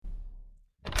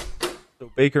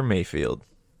So Baker Mayfield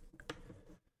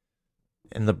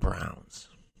and the Browns.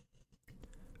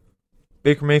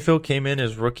 Baker Mayfield came in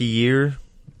his rookie year,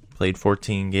 played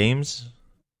 14 games,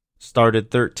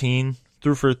 started 13,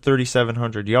 threw for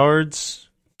 3,700 yards,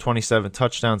 27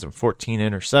 touchdowns and 14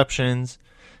 interceptions,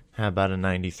 had about a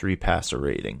 93 passer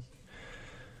rating.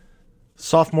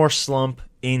 Sophomore slump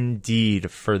indeed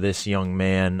for this young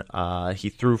man. He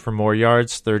threw for more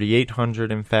yards,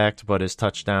 3,800 in fact, but his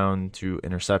touchdown to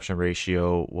interception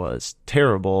ratio was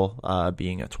terrible,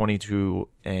 being a 22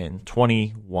 and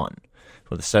 21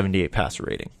 with a 78 passer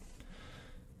rating.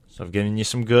 So I've given you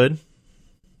some good,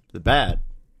 the bad,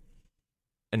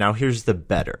 and now here's the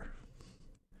better.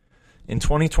 In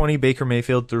 2020, Baker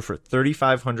Mayfield threw for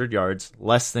 3,500 yards,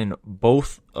 less than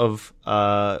both of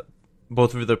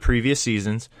the previous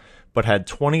seasons, but had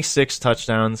 26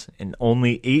 touchdowns and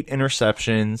only 8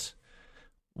 interceptions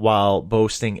while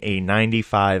boasting a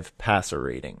 95 passer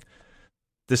rating.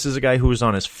 This is a guy who was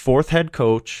on his 4th head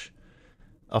coach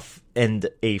and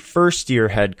a first-year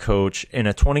head coach in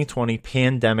a 2020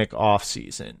 pandemic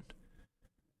offseason.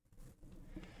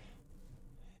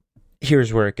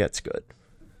 Here's where it gets good.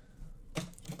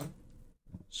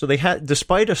 So they had,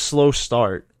 despite a slow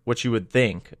start, what you would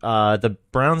think, the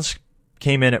Browns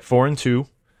came in at 4-2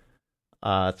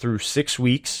 through 6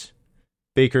 weeks.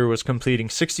 Baker was completing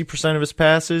 60% of his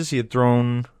passes. He had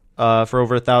thrown for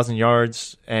over 1,000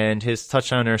 yards, and his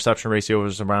touchdown interception ratio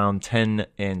was around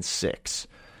 10-6.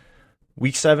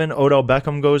 Week 7, Odell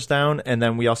Beckham goes down, and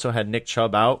then we also had Nick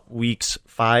Chubb out weeks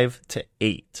 5 to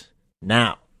 8.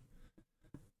 Now,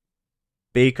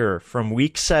 Baker from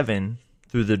week 7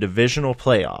 through the divisional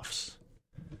playoffs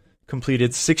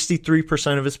completed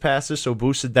 63% of his passes, so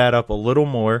boosted that up a little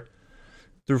more.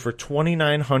 Threw for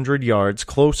 2,900 yards,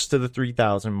 close to the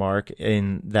 3,000 mark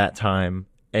in that time,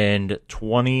 and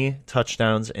 20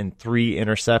 touchdowns and 3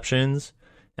 interceptions.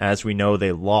 As we know,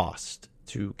 they lost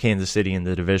to Kansas City in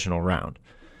the divisional round.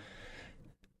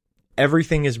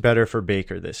 Everything is better for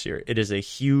Baker this year. It is a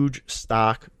huge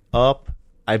stock up.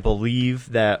 I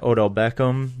believe that Odell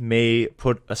Beckham may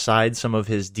put aside some of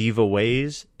his diva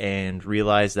ways and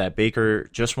realize that Baker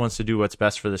just wants to do what's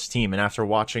best for this team. And after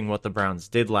watching what the Browns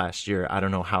did last year, I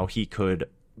don't know how he could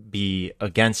be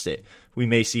against it. We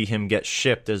may see him get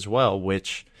shipped as well,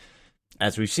 which,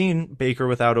 as we've seen, Baker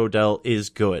without Odell is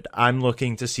good. I'm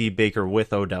looking to see Baker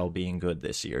with Odell being good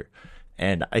this year.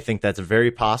 And I think that's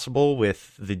very possible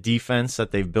with the defense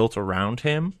that they've built around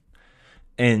him.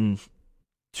 And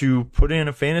to put it in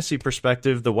a fantasy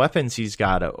perspective, the weapons he's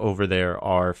got over there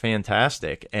are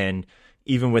fantastic. And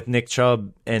even with Nick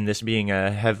Chubb and this being a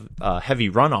heavy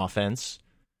run offense,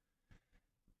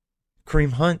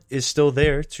 Kareem Hunt is still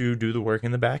there to do the work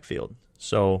in the backfield.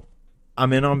 So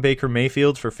I'm in on Baker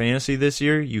Mayfield for fantasy this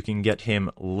year. You can get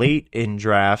him late in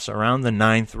drafts, around the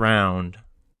 9th round,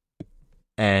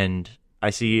 and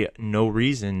I see no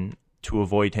reason to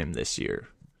avoid him this year.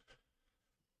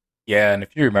 Yeah, and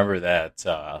if you remember that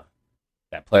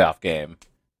playoff game,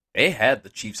 they had the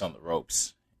Chiefs on the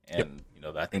ropes, and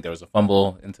I think there was a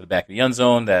fumble into the back of the end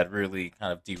zone that really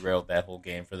kind of derailed that whole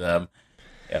game for them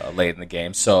late in the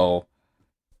game. So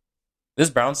this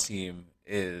Browns team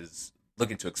is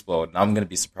looking to explode, and I'm going to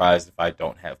be surprised if I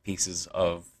don't have pieces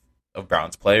of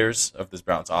Browns players, of this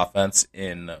Browns offense,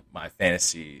 in my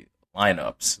fantasy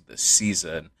lineups this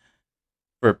season.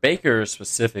 For Baker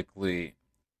specifically,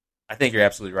 I think you're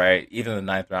absolutely right. Even in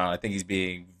the 9th round, I think he's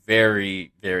being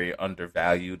very, very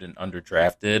undervalued and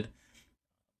underdrafted.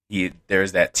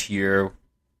 There's that tier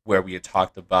where we had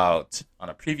talked about on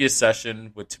a previous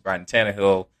session with Brian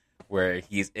Tannehill, where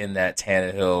he's in that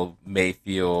Tannehill,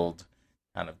 Mayfield,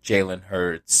 kind of Jalen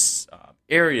Hurts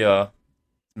area,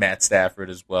 Matt Stafford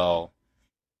as well.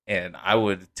 And I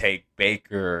would take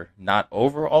Baker not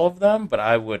over all of them, but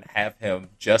I would have him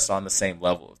just on the same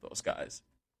level of those guys.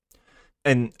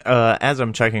 And as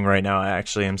I'm checking right now, I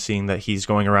actually am seeing that he's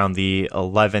going around the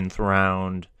 11th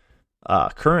round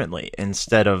currently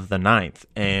instead of the 9th.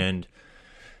 And,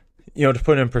 to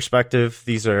put it in perspective,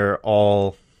 these are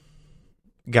all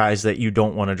guys that you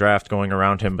don't want to draft going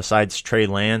around him besides Trey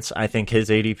Lance. I think his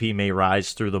ADP may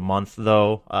rise through the month,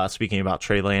 though, speaking about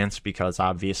Trey Lance, because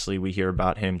obviously we hear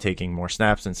about him taking more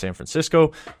snaps in San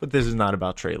Francisco, but this is not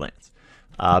about Trey Lance.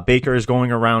 Baker is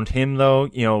going around him,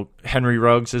 though. Henry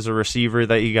Ruggs is a receiver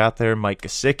that you got there. Mike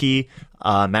Gesicki.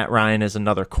 Matt Ryan is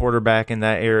another quarterback in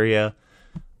that area.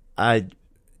 Who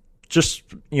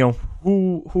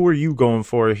are you going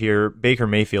for here, Baker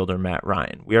Mayfield or Matt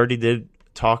Ryan? We already did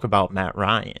talk about Matt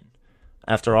Ryan.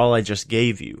 After all I just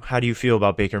gave you, how do you feel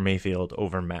about Baker Mayfield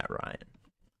over Matt Ryan?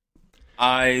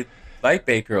 I like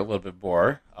Baker a little bit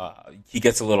more. He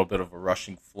gets a little bit of a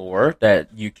rushing floor that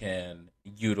you can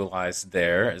utilize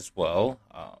there as well.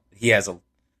 He has a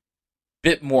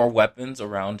bit more weapons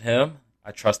around him.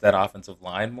 I trust that offensive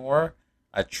line more.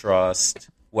 I trust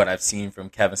what I've seen from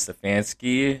Kevin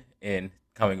Stefanski in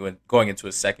going into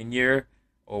his second year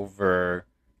over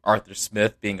Arthur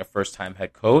Smith being a first-time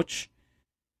head coach.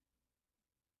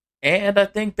 And I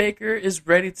think Baker is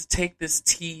ready to take this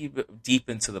team deep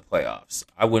into the playoffs.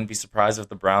 I wouldn't be surprised if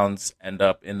the Browns end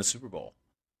up in the Super Bowl.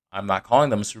 I'm not calling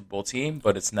them a Super Bowl team,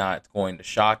 but it's not going to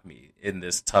shock me in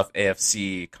this tough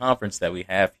AFC conference that we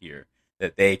have here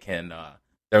that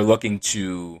they're looking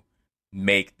to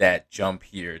make that jump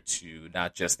here to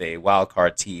not just a wild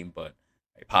card team, but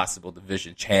a possible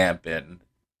division champ and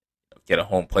get a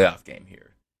home playoff game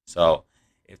here. So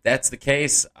if that's the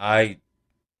case, I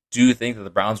do think that the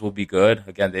Browns will be good.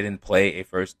 Again, they're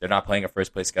not playing a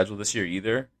first place schedule this year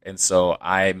either. And so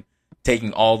I'm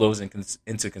taking all those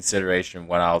into consideration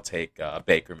when I'll take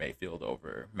Baker Mayfield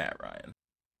over Matt Ryan.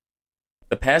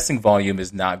 The passing volume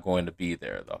is not going to be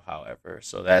there, though, however.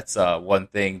 So that's one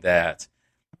thing that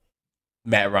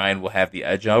Matt Ryan will have the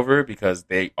edge over because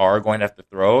they are going to have to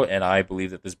throw, and I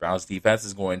believe that this Browns defense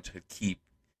is going to keep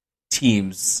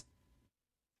teams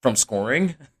from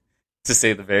scoring, to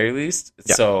say the very least.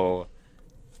 Yeah. So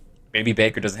maybe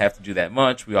Baker doesn't have to do that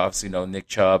much. We obviously know Nick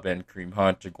Chubb and Kareem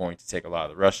Hunt are going to take a lot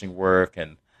of the rushing work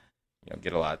and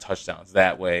get a lot of touchdowns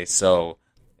that way. So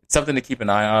it's something to keep an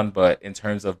eye on, but in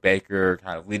terms of Baker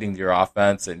kind of leading your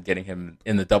offense and getting him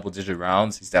in the double-digit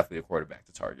rounds, he's definitely a quarterback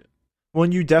to target.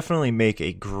 Well, you definitely make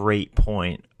a great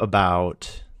point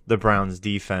about the Browns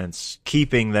defense,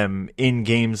 keeping them in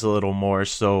games a little more,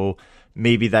 so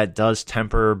maybe that does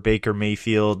temper Baker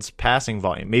Mayfield's passing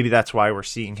volume. Maybe that's why we're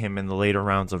seeing him in the later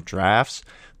rounds of drafts,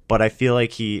 but I feel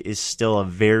like he is still a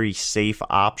very safe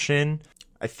option.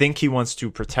 I think he wants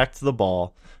to protect the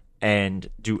ball and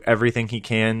do everything he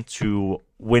can to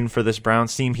win for this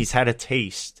Browns team. He's had a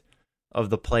taste of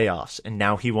the playoffs, and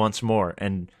now he wants more,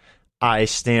 and I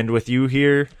stand with you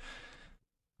here.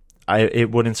 It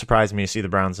wouldn't surprise me to see the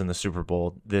Browns in the Super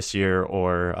Bowl this year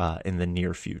or in the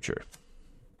near future.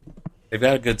 They've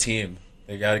got a good team.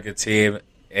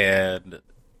 And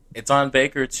it's on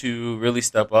Baker to really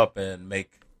step up and make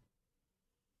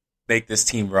this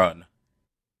team run.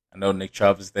 I know Nick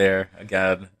Chubb is there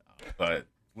again, but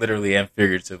literally and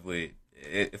figuratively,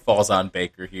 it falls on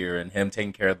Baker here and him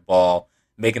taking care of the ball,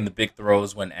 making the big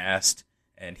throws when asked,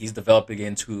 and he's developing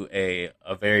into a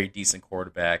very decent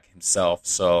quarterback himself.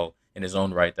 So in his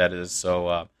own right, that is.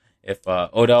 So if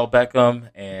Odell Beckham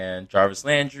and Jarvis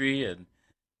Landry and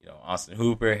Austin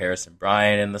Hooper, Harrison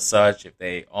Bryant, and the such, if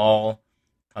they all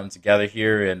come together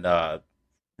here and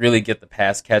really get the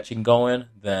pass catching going,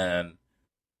 then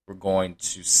we're going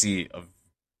to see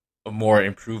a more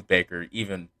improved Baker, you're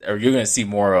going to see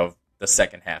more of the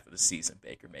second half of the season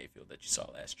Baker Mayfield that you saw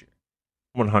last year.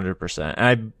 100%.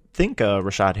 I think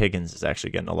Rashad Higgins is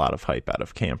actually getting a lot of hype out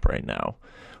of camp right now.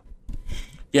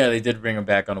 Yeah, they did bring him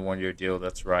back on a one-year deal.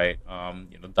 That's right.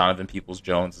 Donovan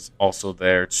Peoples-Jones is also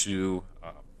there to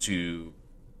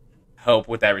help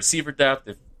with that receiver depth.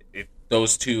 If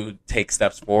those two take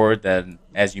steps forward, then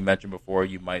as you mentioned before,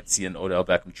 you might see an Odell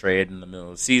Beckham trade in the middle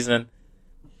of the season.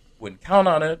 Wouldn't count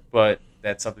on it, but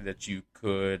that's something that you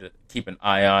could keep an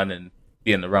eye on and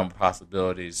be in the realm of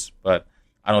possibilities. But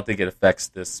I don't think it affects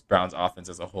this Browns offense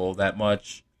as a whole that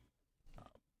much.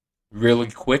 Really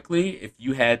quickly, if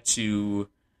you had to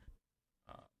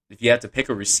pick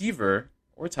a receiver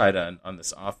or tight end on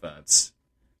this offense,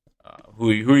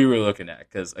 who you were looking at?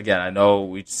 Because again, I know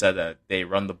we said that they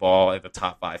run the ball at the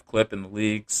top 5 clip in the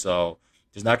league, so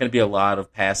there's not going to be a lot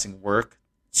of passing work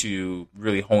to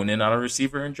really hone in on a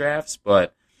receiver in drafts.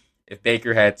 But if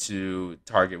Baker had to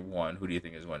target one, who do you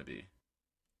think is going to be?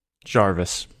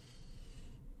 Jarvis.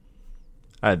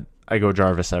 I go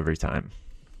Jarvis every time.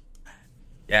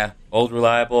 Yeah, old,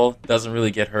 reliable, doesn't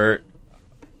really get hurt.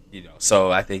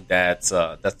 So I think that's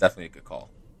definitely a good call.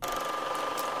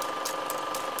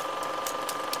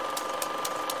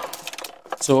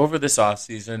 So over this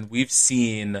offseason, we've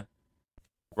seen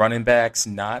running backs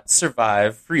not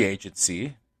survive free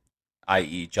agency,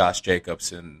 i.e. Josh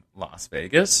Jacobs in Las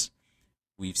Vegas.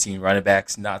 We've seen running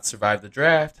backs not survive the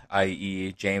draft,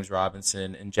 i.e. James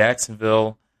Robinson in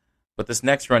Jacksonville. But this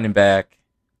next running back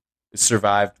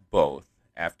survived both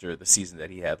after the season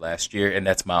that he had last year, and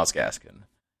that's Myles Gaskin.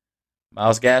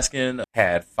 Myles Gaskin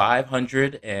had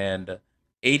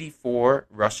 584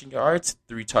 rushing yards,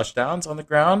 3 touchdowns on the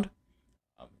ground,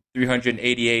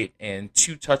 388 and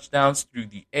 2 touchdowns through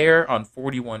the air on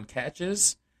 41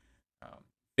 catches.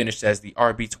 Finished as the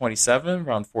RB27,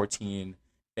 round 14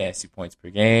 fantasy points per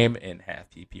game in half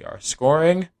PPR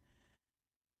scoring.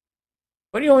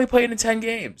 But he only played in 10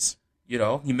 games.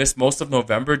 He missed most of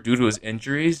November due to his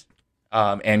injuries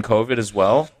and COVID as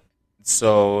well.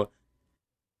 So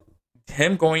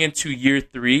him going into year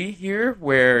 3 here,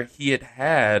 where he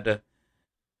had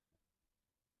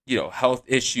health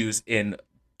issues in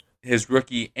his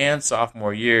rookie and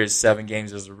sophomore years, 7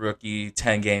 games as a rookie,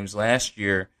 10 games last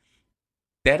year.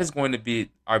 That is going to be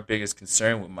our biggest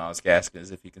concern with Myles Gaskin,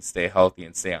 is if he can stay healthy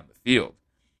and stay on the field.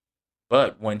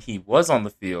 But when he was on the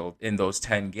field in those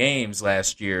 10 games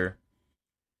last year,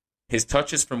 his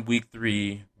touches from week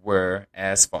 3 were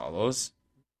as follows.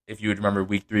 If you would remember,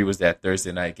 week 3 was that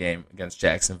Thursday night game against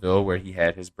Jacksonville where he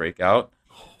had his breakout.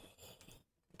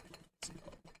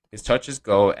 His touches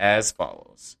go as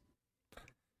follows: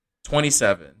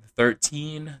 27,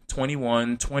 13,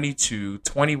 21, 22,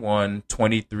 21,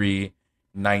 23,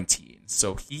 19.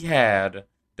 So he had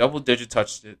double-digit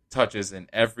touches in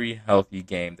every healthy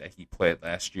game that he played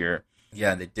last year.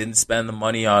 Yeah, they didn't spend the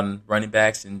money on running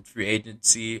backs in free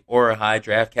agency or a high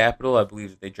draft capital. I believe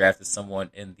that they drafted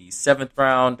someone in the 7th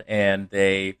round, and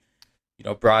they,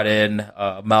 brought in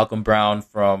Malcolm Brown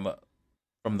from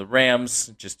the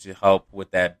Rams just to help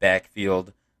with that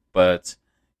backfield. But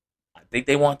I think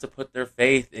they want to put their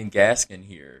faith in Gaskin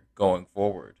here going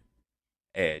forward,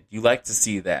 and you like to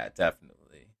see that, definitely.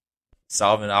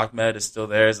 Salvon Ahmed is still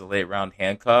there as a late round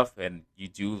handcuff, and you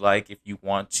do like, if you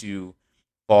want to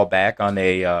fall back on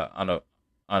a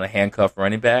handcuff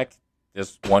running back,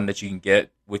 there's one that you can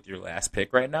get with your last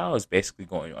pick right now is basically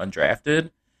going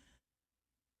undrafted.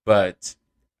 But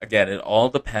again, it all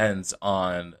depends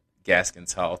on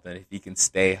Gaskin's health and if he can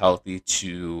stay healthy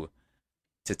to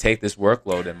take this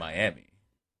workload in Miami.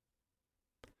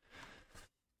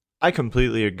 I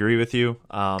completely agree with you.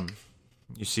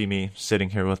 You see me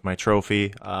sitting here with my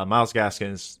trophy. Myles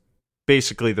Gaskin is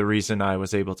basically the reason I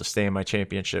was able to stay in my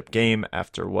championship game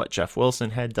after what Jeff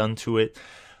Wilson had done to it.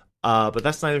 But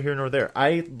that's neither here nor there.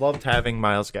 I loved having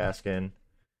Myles Gaskin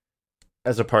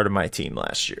as a part of my team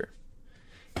last year.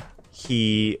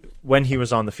 When he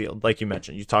was on the field, like you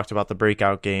mentioned, you talked about the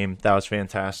breakout game. That was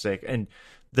fantastic. And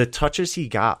the touches he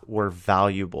got were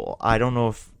valuable. I don't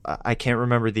know I can't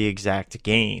remember the exact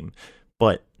game,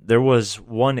 but there was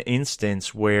one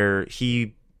instance where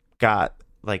he got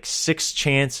like 6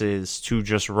 chances to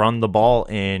just run the ball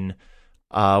in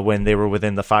when they were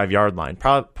within the 5-yard line,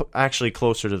 probably actually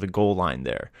closer to the goal line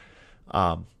there.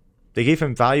 They gave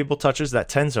him valuable touches. That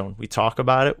 10 zone, we talk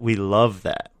about it. We love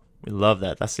that. We love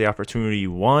that. That's the opportunity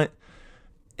you want,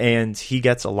 and he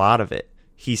gets a lot of it.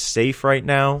 He's safe right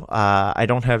now. I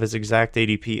don't have his exact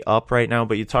ADP up right now,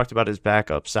 but you talked about his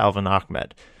backup, Salvon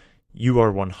Ahmed. You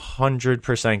are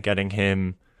 100% getting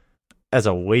him as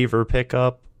a waiver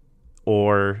pickup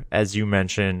or, as you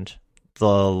mentioned,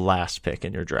 the last pick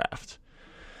in your draft.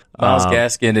 Myles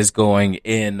Gaskin is going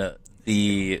in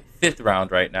the 5th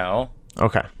round right now.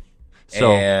 Okay.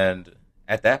 And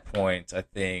at that point, I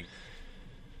think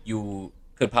you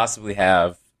could possibly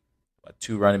have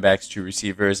 2 running backs, 2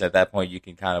 receivers. At that point, you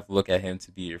can kind of look at him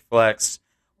to be your flex.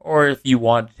 Or if you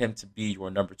wanted him to be your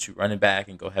number 2 running back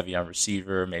and go heavy on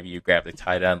receiver, maybe you grab the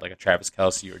tight end like a Travis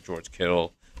Kelce or George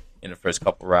Kittle in the first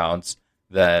couple rounds,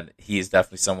 then he is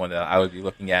definitely someone that I would be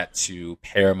looking at to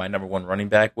pair my number 1 running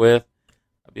back with.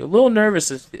 I'd be a little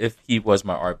nervous if he was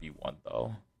my RB1,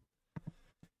 though.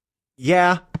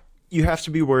 Yeah, you have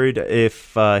to be worried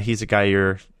if he's a guy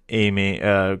you're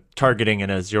targeting in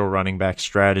a 0 running back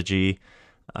strategy.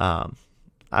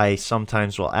 I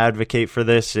sometimes will advocate for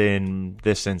this. In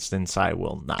this instance, I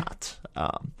will not.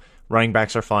 Running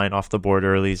backs are flying off the board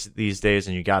early these days,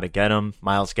 and you got to get them.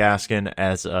 Myles Gaskin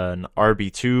as an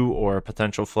RB2 or a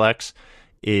potential flex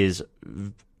is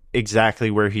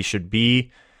exactly where he should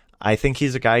be. I think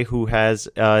he's a guy who has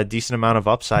a decent amount of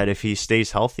upside if he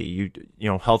stays healthy.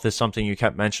 Health is something you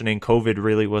kept mentioning. COVID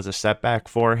really was a setback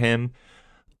for him,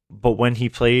 but when he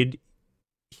played,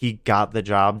 he got the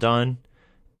job done.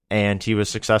 And he was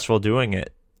successful doing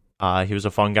it. He was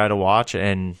a fun guy to watch.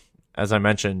 And as I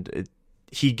mentioned,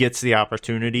 he gets the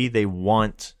opportunity. They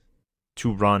want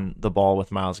to run the ball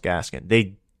with Myles Gaskin.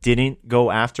 They didn't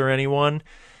go after anyone.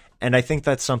 And I think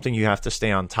that's something you have to stay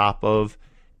on top of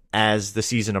as the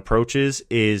season approaches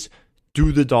is,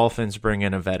 do the Dolphins bring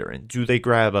in a veteran? Do they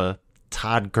grab a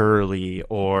Todd Gurley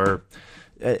or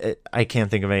I can't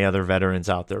think of any other veterans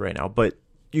out there right now, but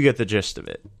you get the gist of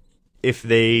it. If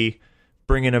they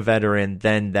bring in a veteran,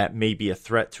 then that may be a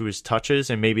threat to his touches,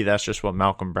 and maybe that's just what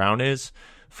Malcolm Brown is.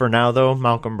 For now, though,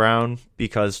 Malcolm Brown,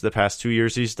 because the past 2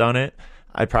 years he's done it,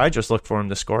 I'd probably just look for him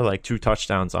to score like 2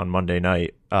 touchdowns on Monday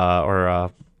night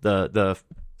or the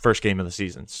first game of the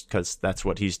season because that's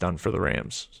what he's done for the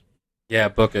Rams. Yeah,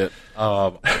 book it.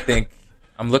 I think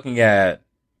I'm looking at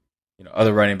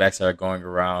other running backs that are going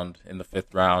around in the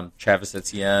 5th round. Travis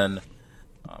Etienne,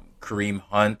 Kareem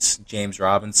Hunt, James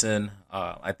Robinson.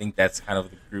 I think that's kind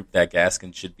of the group that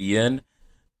Gaskin should be in.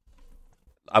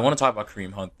 I want to talk about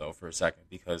Kareem Hunt, though, for a second,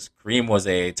 because Kareem was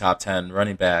a top 10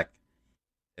 running back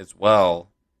as well,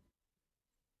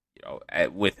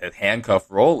 with a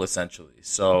handcuff role, essentially.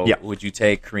 So would you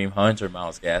take Kareem Hunt or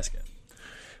Myles Gaskin?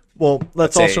 Well,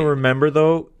 let's also remember,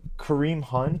 though, Kareem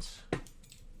Hunt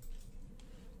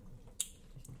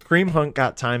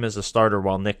got time as a starter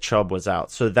while Nick Chubb was out.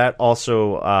 So that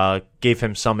also gave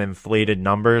him some inflated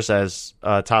numbers as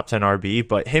top 10 RB,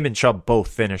 but him and Chubb both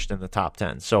finished in the top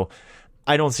 10. So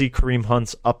I don't see Kareem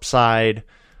Hunt's upside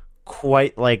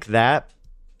quite like that.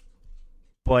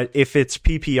 But if it's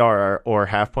PPR or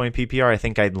half-point PPR, I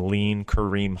think I'd lean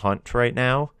Kareem Hunt right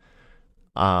now.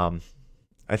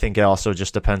 I think it also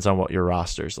just depends on what your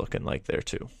roster's looking like there,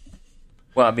 too.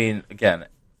 Well, I mean, again,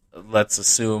 let's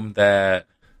assume that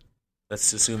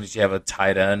you have a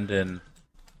tight end and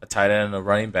a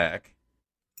running back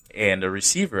and a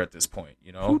receiver at this point.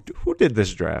 Who did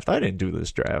this draft? I didn't do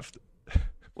this draft.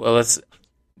 Well, let's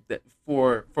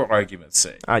for argument's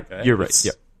sake. Okay? You're right.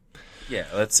 Yep. Yeah.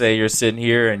 Let's say you're sitting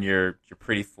here and you're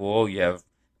pretty full. You have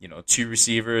 2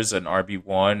 receivers, an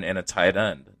RB1, and a tight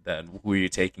end. Then who are you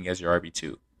taking as your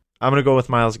RB2? I'm gonna go with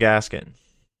Myles Gaskin.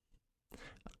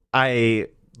 I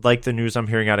like the news I'm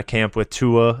hearing out of camp with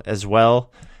Tua as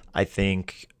well. I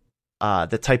think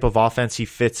the type of offense he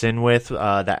fits in with,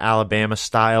 the Alabama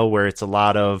style, where it's a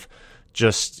lot of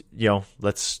just,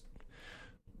 let's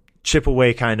chip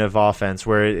away kind of offense,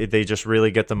 where they just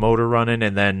really get the motor running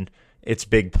and then it's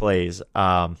big plays.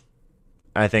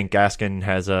 I think Gaskin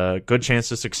has a good chance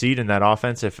to succeed in that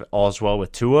offense if all's well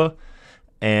with Tua,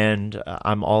 and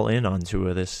I'm all in on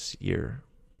Tua this year.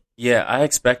 Yeah, I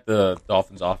expect the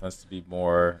Dolphins' offense to be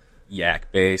more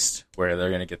yak-based, where they're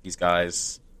going to get these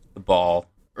guys the ball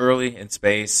early in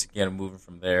space, get them moving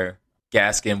from there.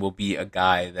 Gaskin will be a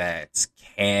guy that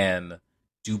can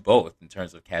do both in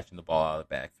terms of catching the ball out of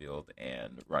the backfield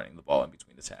and running the ball in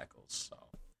between the tackles. So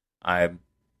I'm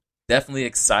definitely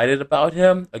excited about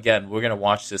him. Again, we're going to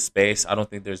watch this space. I don't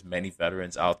think there's many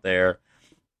veterans out there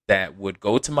that would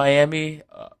go to Miami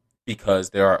because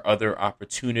there are other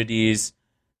opportunities,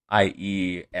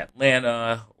 i.e.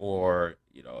 Atlanta, or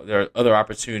there are other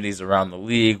opportunities around the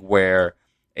league where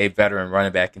a veteran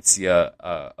running back can see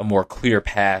a more clear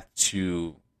path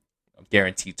to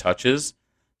guaranteed touches.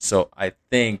 So I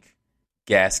think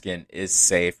Gaskin is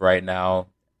safe right now,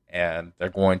 and they're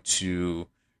going to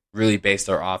really base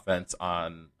their offense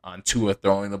on Tua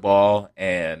throwing the ball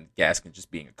and Gaskin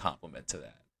just being a complement to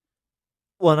that.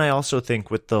 Well, and I also think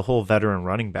with the whole veteran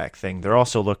running back thing, they're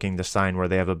also looking to sign where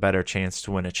they have a better chance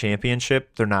to win a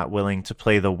championship. They're not willing to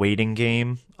play the waiting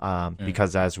game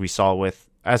because as we saw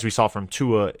from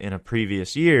Tua in a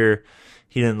previous year,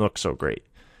 he didn't look so great.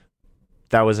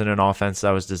 That was in an offense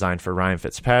that was designed for Ryan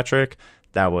Fitzpatrick.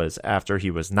 That was after he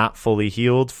was not fully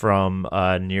healed from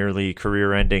a nearly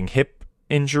career-ending hip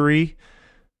injury.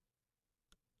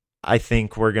 I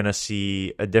think we're going to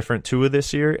see a different Tua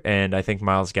this year, and I think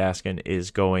Myles Gaskin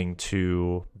is going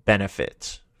to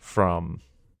benefit from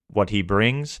what he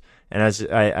brings. And as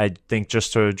I think,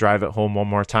 just to drive it home one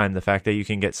more time, the fact that you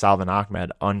can get Salvon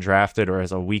Ahmed undrafted or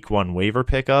as a week 1 waiver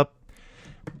pickup,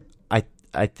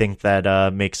 I think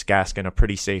that makes Gaskin a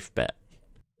pretty safe bet.